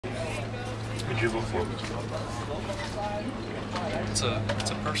Who'd you vote for? It's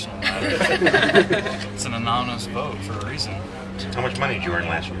a personal matter. It's an anonymous vote for a reason. How much money did you earn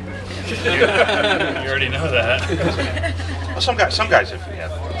last year? You already know that. Well, some guys have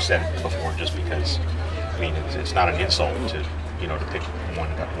said it before, just because. I mean, it's not an insult to to pick one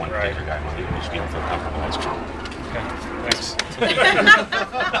particular guy. If you don't feel comfortable, that's cool. Okay, thanks.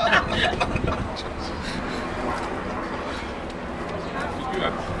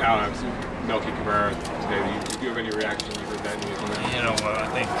 Melky Cabrera today. Do you have any reaction? You heard that news? You know what? I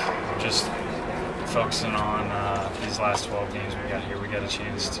think just focusing on these last 12 games we got here, we got a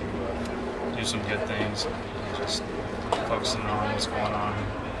chance to do some good things. Just focusing on what's going on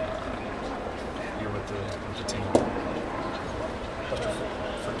here with the team.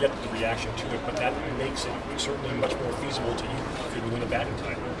 Forget the reaction to it, but that makes it certainly much more feasible to you if you win a batting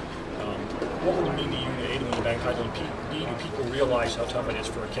title. What would it mean to you to A, to win a batting title, and B, do people realize how tough it is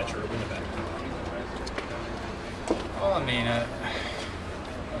for a catcher to win a batting title? Well, I mean,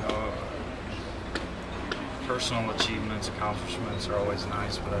 personal achievements, accomplishments are always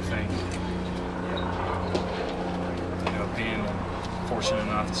nice, but I think, being fortunate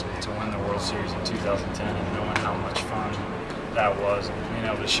enough to win the World Series in 2010 and knowing how much fun that was, and being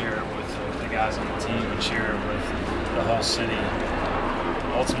able to share it with the guys on the team and share it with the whole city.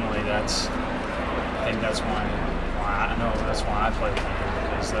 Ultimately, I think that's why I play the game,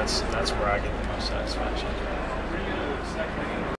 because that's where I get the most satisfaction.